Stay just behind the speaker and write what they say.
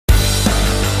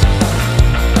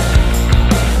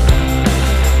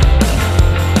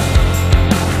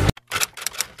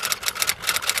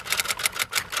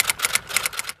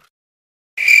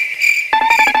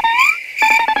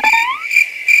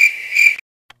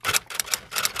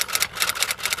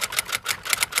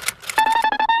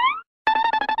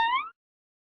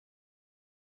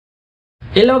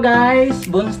Hello guys!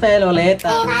 Boonstyle ulit.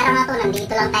 Ngayong araw na to,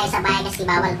 nandito lang tayo sa bahay kasi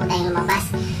bawal po tayong lumabas.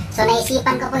 So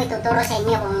naisipan ko po ituturo sa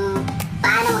inyo kung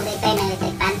paano mag-repair ng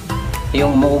electric fan.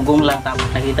 Yung muugong lang, tapos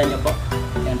nakita nyo po.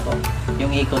 Yan po,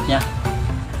 yung ikot nya.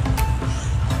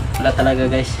 Wala talaga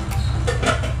guys.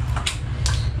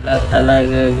 Wala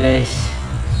talaga guys.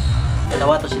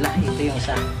 Dalawa to sila, ito yung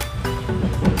isa.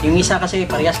 Yung isa kasi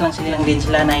parehas lang silang din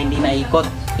sila na hindi naikot.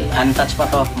 Untouched pa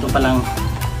to, ito pa lang.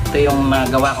 Ito yung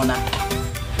nagawa ko na.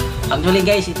 Actually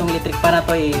guys, itong electric fan na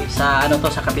to sa ano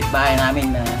to, sa kapitbahay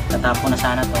namin na natapon na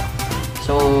sana to.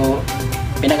 So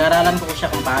pinag-aralan ko siya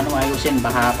kung paano ayusin,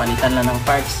 baka palitan lang ng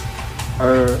parts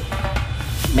or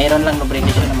meron lang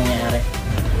lubrication na mangyayari.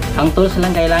 Ang tools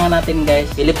lang kailangan natin guys,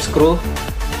 Phillips screw,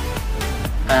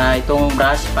 itong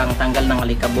brush pang tanggal ng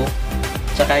alikabok,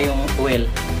 tsaka yung oil.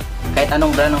 Kahit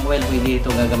anong brand ng oil pwede ito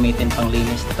gagamitin pang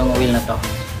linis, itong oil na to.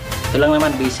 Ito lang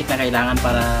naman basic na kailangan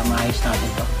para maayos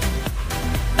natin to.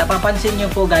 Napapansin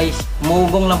nyo po guys,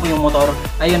 mugong lang po yung motor.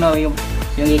 Ayun o, yung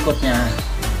ikot nya.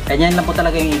 Ganyan lang po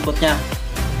talaga yung ikot nya.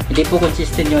 Hindi po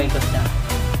consistent yung ikot nya.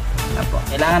 Apo,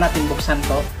 kailangan natin buksan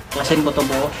to. Klasin ko to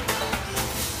buo.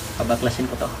 Pabaklasin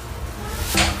ko to.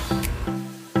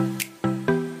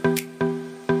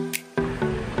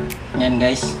 Yan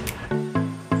guys.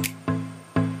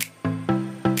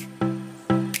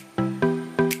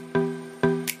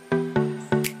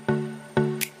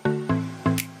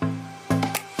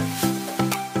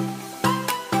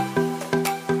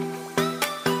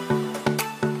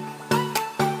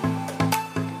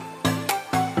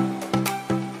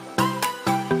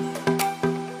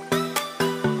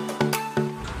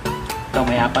 Ito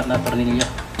may 4 na tornilyo.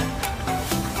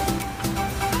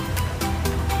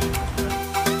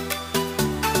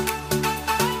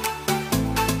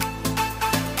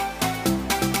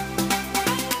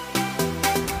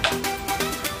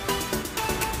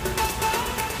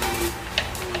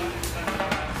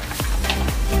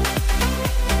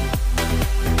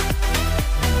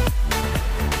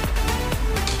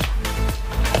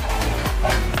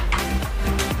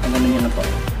 Ganun yun na po.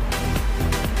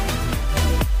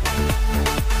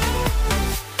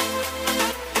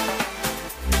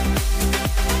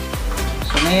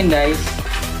 Ngayon guys,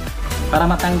 para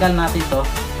matanggal natin to,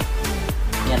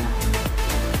 yan,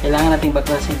 kailangan nating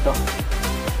baklasin to.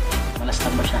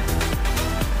 Malastan ba siya?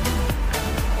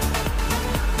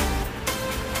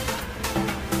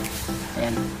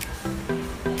 Ayan.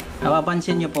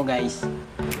 Napapansin nyo po guys,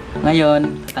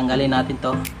 ngayon tatanggalin natin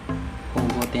to,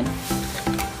 hugutin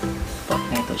po,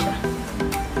 ganito siya.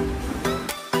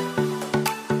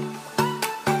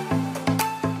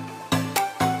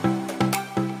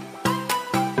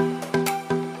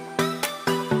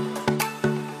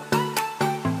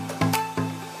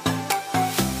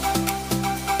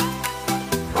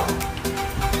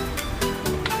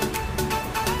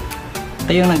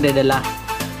 Ito yung nagdadala.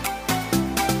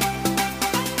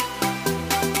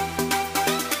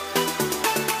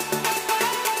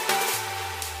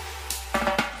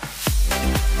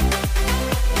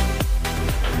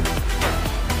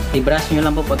 I-brush nyo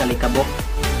lang po pag alikabok.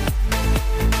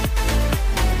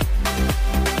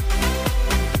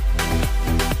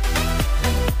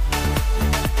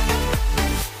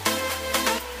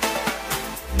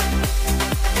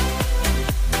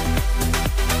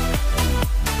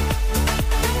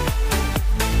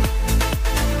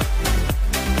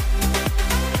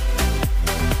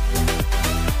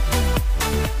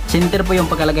 Center po yung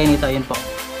pagkalagay nito, ayun po.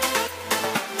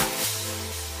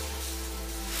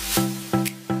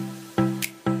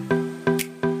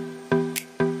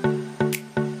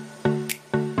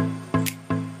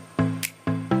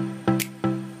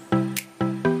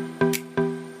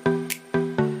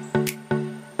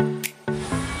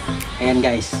 Ayan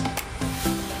guys.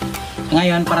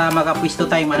 Ngayon para makapwisto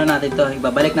tayo, ano natin to,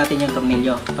 ibabalik natin yung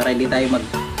tornilyo para hindi tayo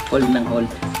mag-hold ng hold.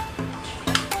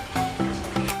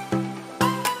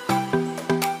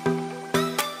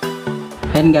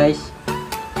 Ayan guys,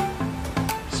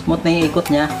 smooth na yung ikot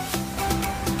nya.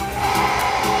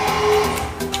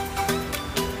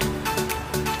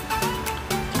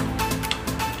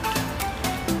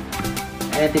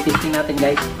 Kaya titisting natin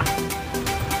guys.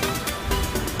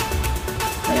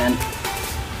 Ayan,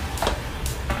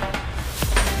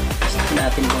 testing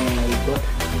natin kung yung naikot.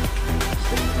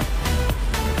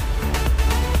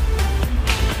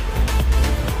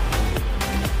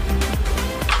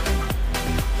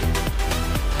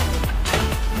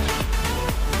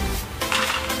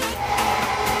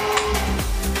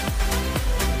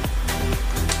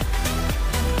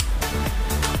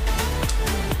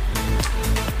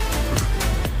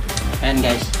 Ayan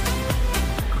guys.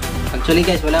 Actually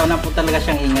guys, wala na po talaga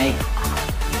siyang ingay.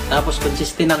 Tapos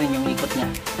consistent na rin yung ikot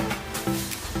niya.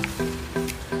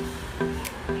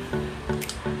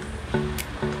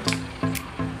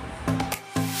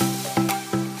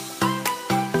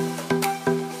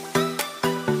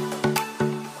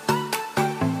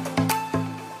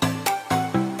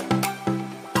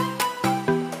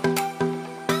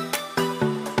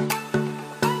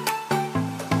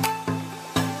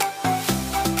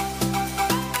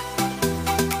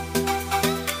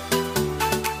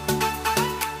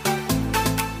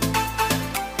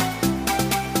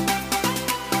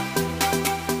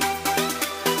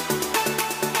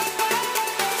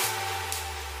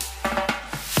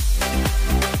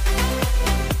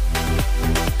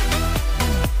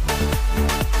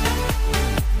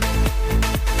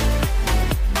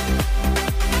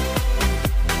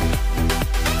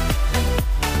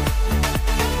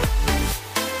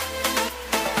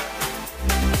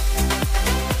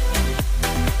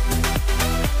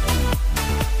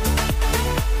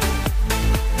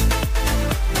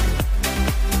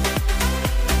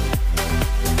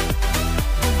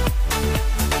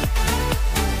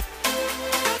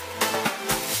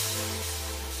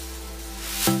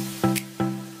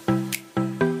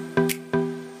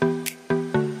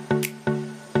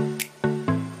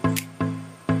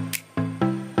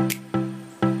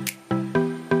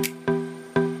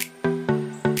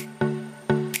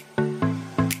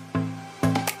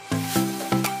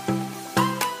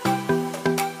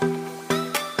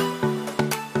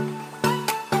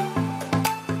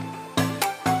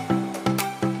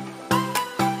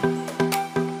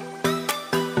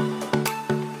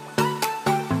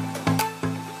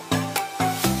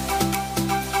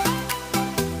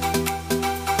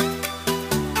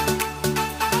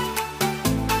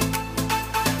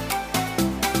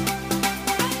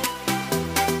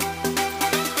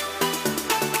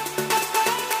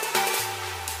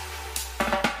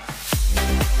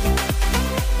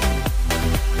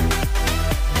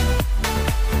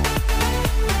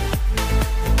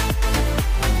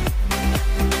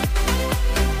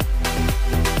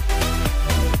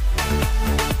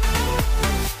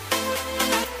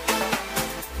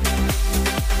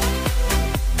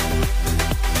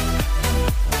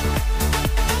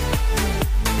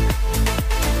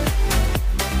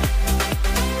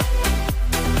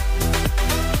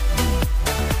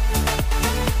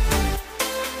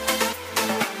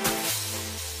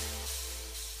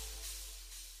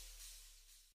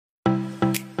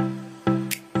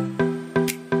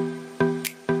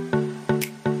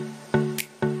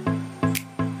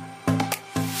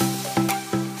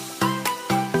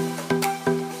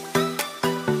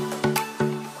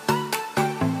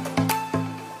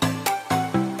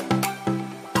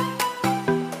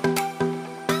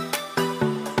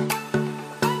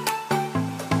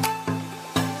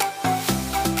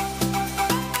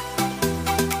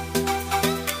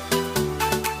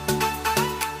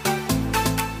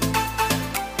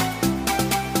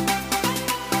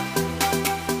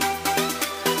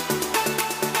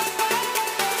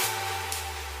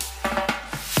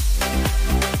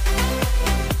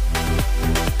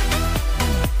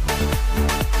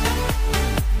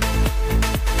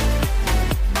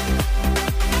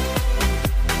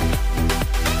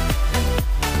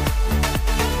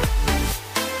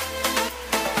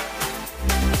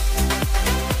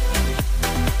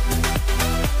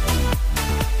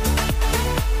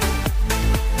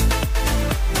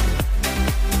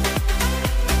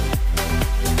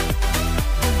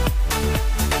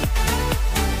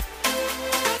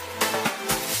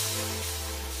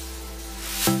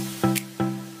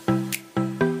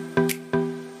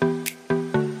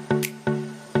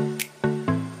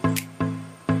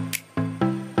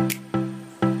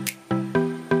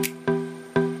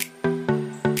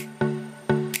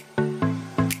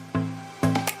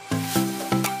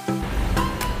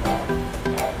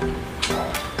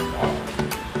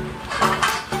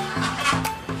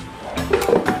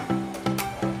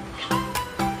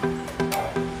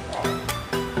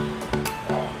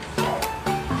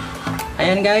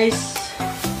 Ayan guys,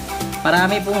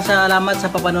 marami pong salamat sa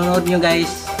papanonood nyo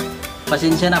guys.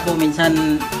 Pasensya na po,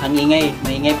 minsan ang ingay,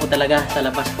 maingay po talaga sa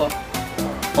labas po.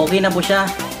 Okay na po siya.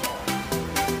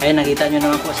 Ayan, nakita nyo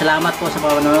naman po. Salamat po sa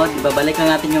papanonood. Ibabalik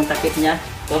na natin yung takip niya.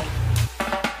 Oh.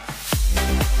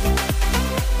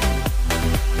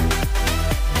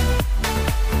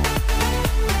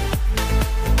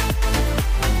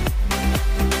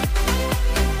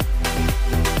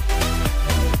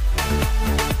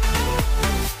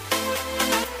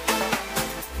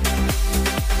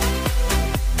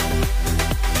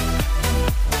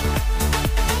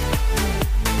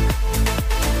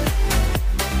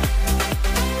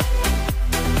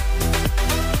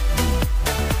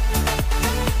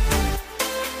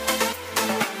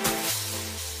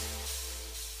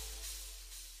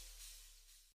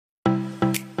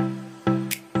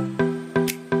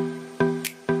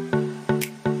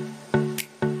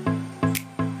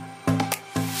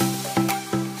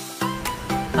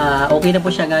 Okay na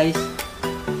po siya guys.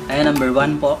 Ayan, number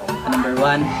 1 po. Number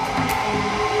 1.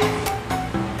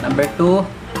 Number 2.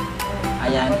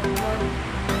 Ayan.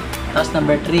 Tapos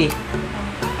number 3.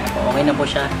 Ayan po, okay na po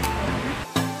siya.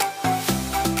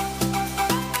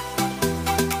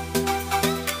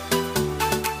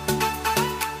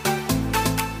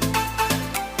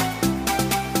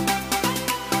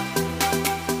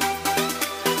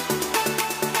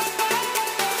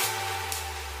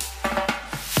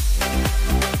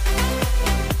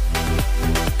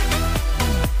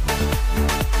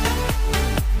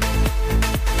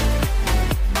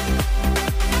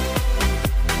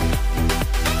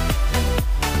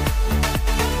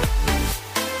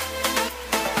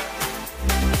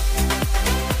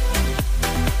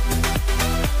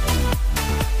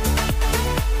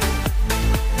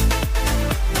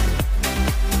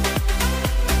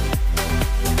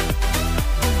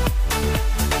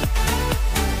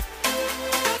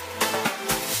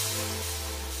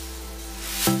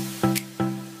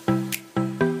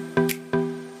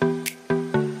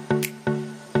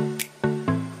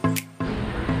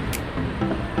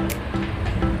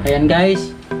 Ayan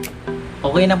guys,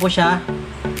 okay na po siya.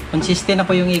 Consistent na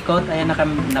po yung ikot. Ayan, naka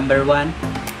number 1.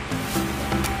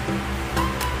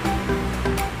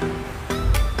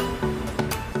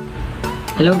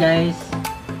 Hello guys,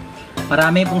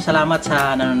 marami pong salamat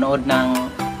sa nanonood ng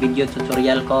video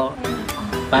tutorial ko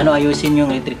paano ayusin yung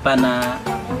electric fan na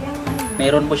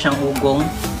mayroon po siyang ugong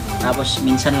tapos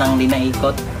minsan lang din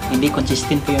naikot, hindi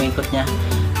consistent po yung ikot niya.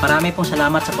 Marami pong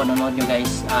salamat sa panonood nyo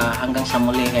guys. Hanggang sa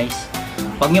muli guys.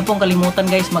 Huwag niyo pong kalimutan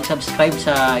guys mag-subscribe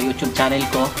sa YouTube channel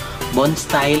ko, Bon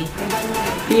Style.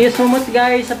 Thank you so much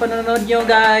guys sa panonood nyo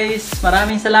guys.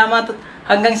 Maraming salamat.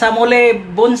 Hanggang sa muli,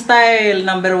 Bon Style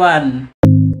number 1.